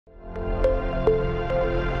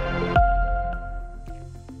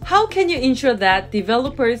How can you ensure that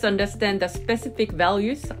developers understand the specific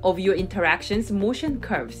values of your interaction's motion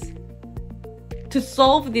curves? To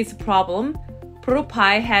solve this problem,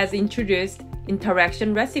 ProtoPie has introduced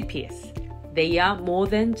interaction recipes. They are more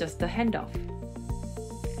than just a handoff.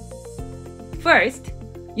 First,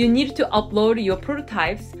 you need to upload your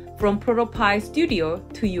prototypes from ProtoPie Studio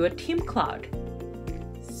to your team cloud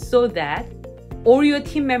so that all your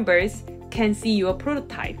team members can see your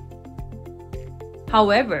prototype.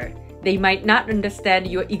 However, they might not understand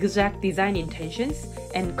your exact design intentions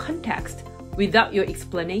and context without your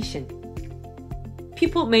explanation.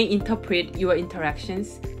 People may interpret your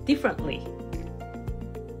interactions differently.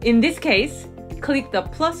 In this case, click the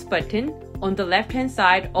plus button on the left-hand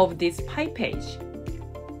side of this Pie page.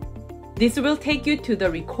 This will take you to the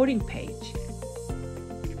recording page.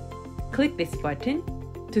 Click this button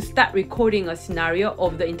to start recording a scenario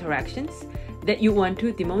of the interactions that you want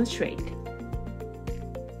to demonstrate.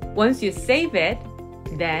 Once you save it,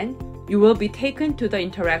 then you will be taken to the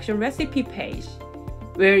interaction recipe page,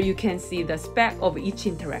 where you can see the spec of each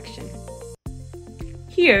interaction.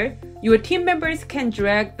 Here, your team members can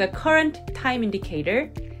drag the current time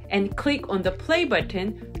indicator and click on the play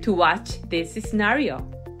button to watch this scenario.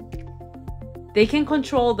 They can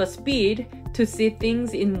control the speed to see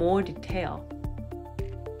things in more detail.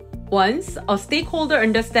 Once a stakeholder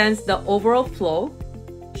understands the overall flow,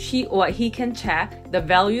 she or he can check the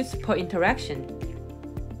values per interaction.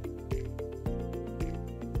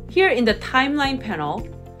 Here in the timeline panel,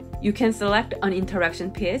 you can select an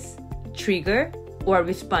interaction piece, trigger, or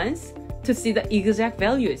response to see the exact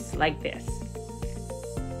values like this.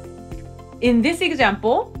 In this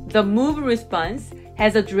example, the move response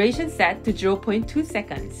has a duration set to 0.2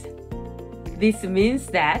 seconds. This means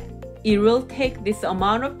that it will take this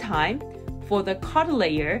amount of time for the card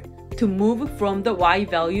layer to move from the Y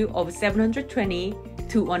value of 720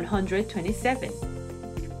 to 127.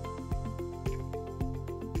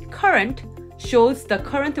 Current shows the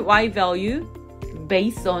current Y value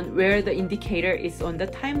based on where the indicator is on the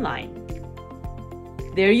timeline.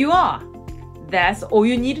 There you are! That's all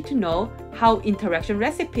you need to know how interaction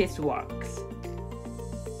recipes works.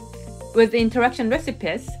 With interaction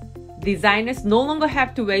recipes, designers no longer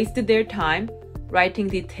have to waste their time writing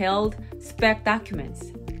detailed spec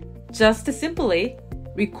documents. Just simply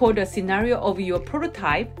record a scenario of your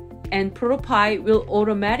prototype, and ProtoPie will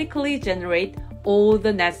automatically generate all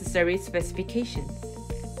the necessary specifications.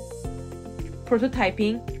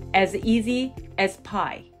 Prototyping as easy as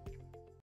pie.